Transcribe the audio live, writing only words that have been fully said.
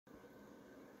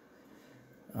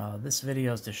This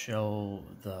video is to show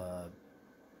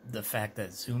the fact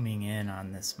that zooming in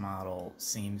on this model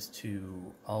seems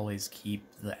to always keep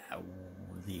the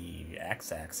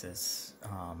x-axis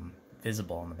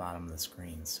visible on the bottom of the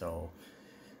screen. So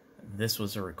this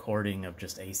was a recording of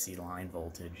just AC line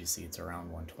voltage. You see it's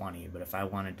around 120, but if I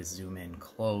wanted to zoom in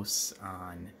close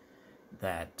on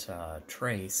that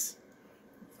trace,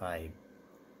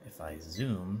 if I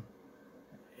zoom,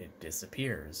 it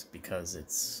disappears because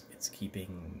it's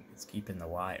keeping the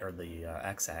y or the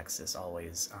x-axis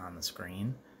always on the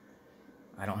screen.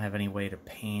 I don't have any way to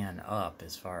pan up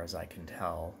as far as I can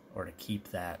tell, or to keep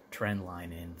that trend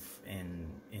line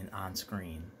in on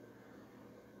screen.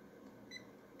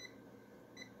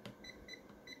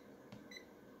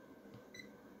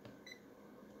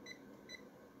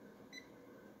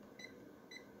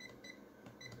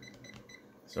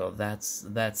 So that's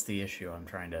the issue I'm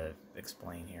trying to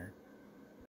explain here.